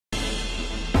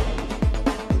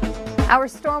Our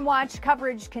storm watch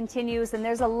coverage continues, and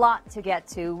there's a lot to get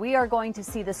to. We are going to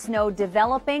see the snow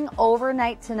developing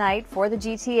overnight tonight for the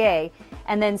GTA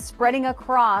and then spreading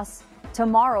across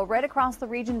tomorrow. Right across the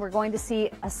region, we're going to see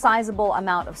a sizable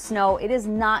amount of snow. It is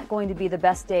not going to be the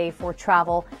best day for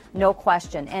travel, no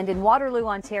question. And in Waterloo,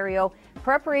 Ontario,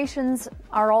 preparations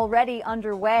are already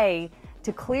underway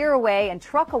to clear away and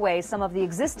truck away some of the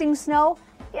existing snow.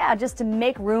 Yeah, just to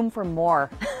make room for more.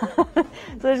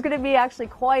 So there's going to be actually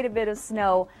quite a bit of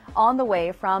snow on the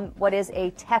way from what is a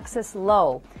Texas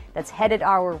low that's headed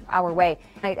our way.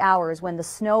 Night hours when the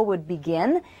snow would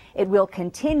begin. It will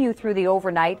continue through the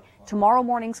overnight. Tomorrow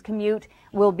morning's commute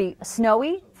will be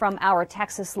snowy from our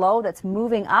Texas low that's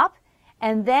moving up,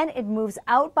 and then it moves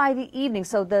out by the evening.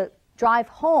 So the drive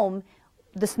home,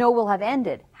 the snow will have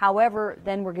ended. However,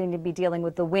 then we're going to be dealing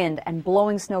with the wind and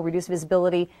blowing snow, reduced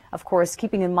visibility. Of course,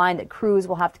 keeping in mind that crews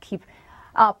will have to keep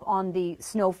up on the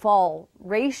snowfall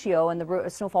ratio and the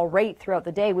snowfall rate throughout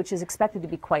the day, which is expected to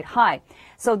be quite high.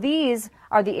 So these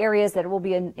are the areas that will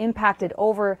be impacted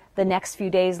over the next few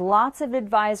days. Lots of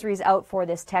advisories out for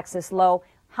this Texas low.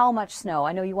 How much snow?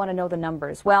 I know you want to know the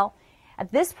numbers. Well,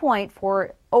 at this point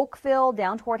for Oakville,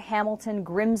 down toward Hamilton,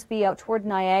 Grimsby, out toward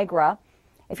Niagara,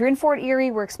 if you're in Fort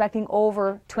Erie, we're expecting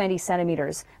over 20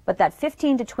 centimeters. But that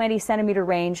 15 to 20 centimeter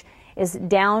range is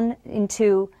down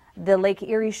into the Lake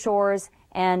Erie shores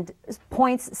and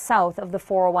points south of the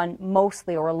 401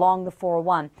 mostly, or along the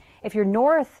 401. If you're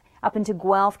north up into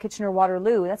Guelph,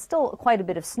 Kitchener-Waterloo, that's still quite a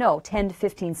bit of snow, 10 to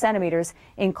 15 centimeters,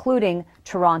 including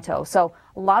Toronto. So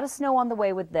a lot of snow on the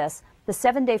way with this. The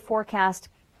 7-day forecast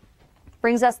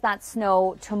brings us that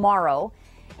snow tomorrow.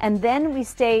 And then we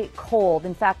stay cold.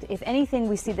 In fact, if anything,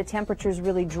 we see the temperatures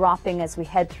really dropping as we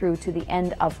head through to the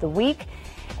end of the week.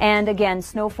 And again,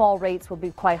 snowfall rates will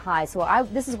be quite high. So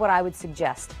this is what I would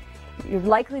suggest. You're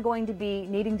likely going to be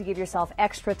needing to give yourself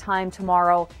extra time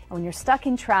tomorrow. And when you're stuck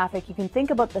in traffic, you can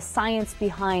think about the science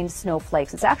behind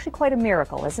snowflakes. It's actually quite a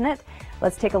miracle, isn't it?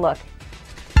 Let's take a look.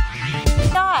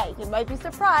 You might be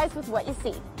surprised with what you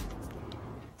see.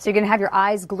 So you're going to have your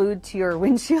eyes glued to your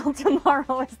windshield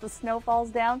tomorrow as the snow falls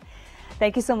down?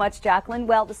 Thank you so much, Jacqueline.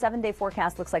 Well, the 7-day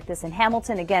forecast looks like this in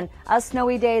Hamilton. Again, a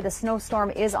snowy day. The snowstorm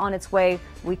is on its way.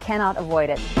 We cannot avoid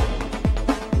it.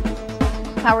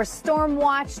 Our Storm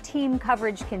Watch team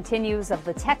coverage continues of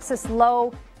the Texas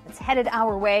low. It's headed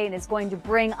our way and is going to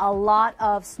bring a lot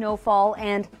of snowfall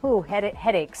and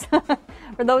headaches.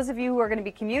 For those of you who are going to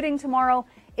be commuting tomorrow,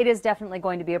 it is definitely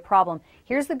going to be a problem.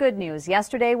 Here's the good news.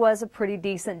 Yesterday was a pretty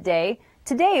decent day.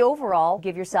 Today, overall,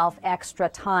 give yourself extra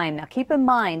time. Now, keep in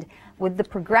mind, with the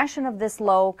progression of this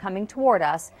low coming toward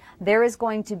us, there is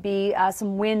going to be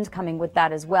some wind coming with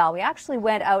that as well. We actually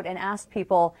went out and asked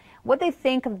people what they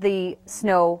think of the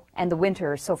snow and the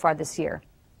winter so far this year.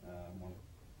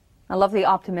 I love the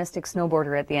optimistic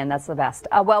snowboarder at the end. That's the best.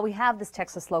 Well, we have this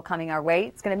Texas low coming our way.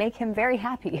 It's going to make him very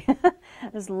happy.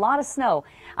 There's a lot of snow.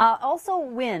 Also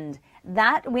wind.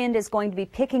 That wind is going to be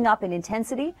picking up in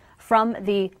intensity from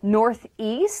the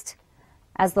northeast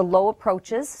as the low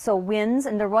approaches. So winds,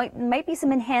 and there might be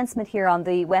some enhancement here on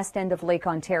the west end of Lake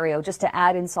Ontario, just to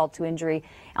add insult to injury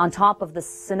on top of the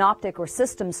synoptic or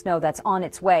system snow that's on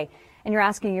its way. And you're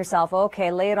asking yourself,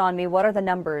 okay, lay it on me. What are the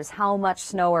numbers? How much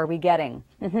snow are we getting?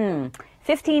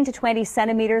 15 to 20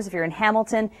 centimeters if you're in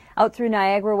Hamilton, out through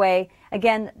Niagara Way.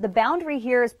 Again, the boundary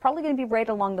here is probably going to be right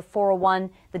along the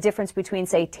 401, the difference between,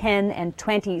 say, 10 and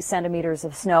 20 centimeters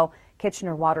of snow.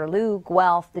 Kitchener-Waterloo,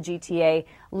 Guelph, the GTA,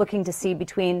 looking to see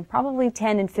between probably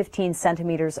 10 and 15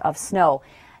 centimeters of snow.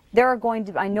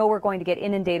 I know we're going to get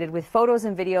inundated with photos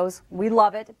and videos. We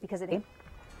love it because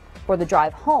for the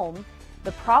drive home,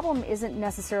 the problem isn't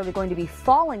necessarily going to be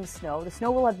falling snow. The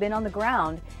snow will have been on the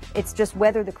ground. It's just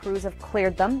whether the crews have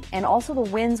cleared them. And also the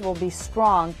winds will be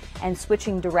strong and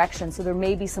switching direction. So there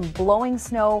may be some blowing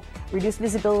snow, reduced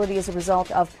visibility as a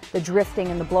result of the drifting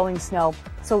and the blowing snow.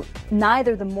 So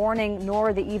neither the morning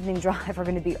nor the evening drive are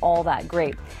going to be all that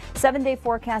great. 7-day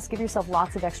forecast, give yourself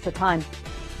lots of extra time.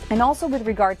 And also with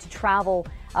regard to travel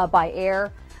by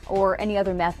air, or any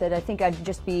other method, I think I'd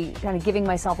just be kind of giving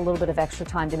myself a little bit of extra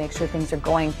time to make sure things are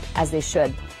going as they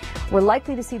should. We're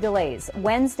likely to see delays.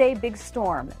 Wednesday, big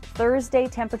storm. Thursday,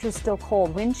 temperatures still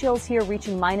cold. Wind chills here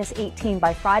reaching minus 18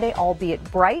 by Friday, albeit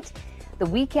bright. The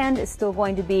weekend is still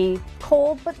going to be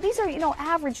cold, but these are,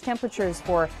 average temperatures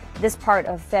for this part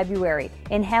of February.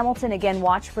 In Hamilton, again,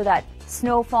 watch for that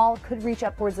snowfall. Could reach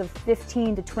upwards of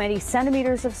 15 to 20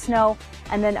 centimeters of snow,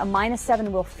 and then a minus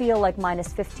 7 will feel like minus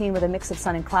 15 with a mix of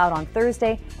sun and cloud on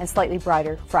Thursday and slightly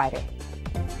brighter Friday.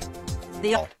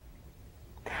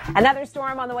 Another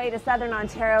storm on the way to southern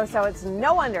Ontario, so it's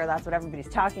no wonder that's what everybody's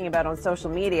talking about on social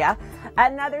media.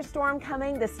 Another storm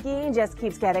coming. The skiing just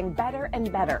keeps getting better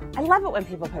and better. I love it when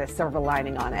people put a silver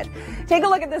lining on it. Take a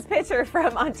look at this picture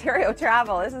from Ontario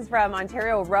Travel. This is from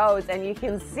Ontario Roads, and you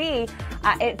can see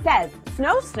it says,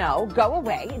 "Snow, snow, go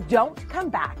away. Don't come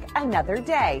back another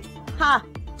day." I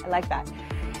like that.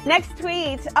 Next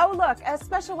tweet. Oh, look, a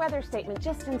special weather statement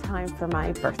just in time for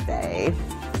my birthday.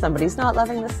 Somebody's not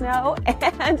loving the snow.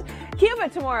 And Cuba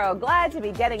tomorrow. Glad to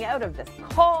be getting out of this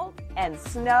cold and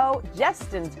snow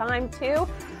just in time, too.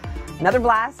 Another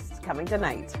blast coming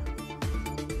tonight.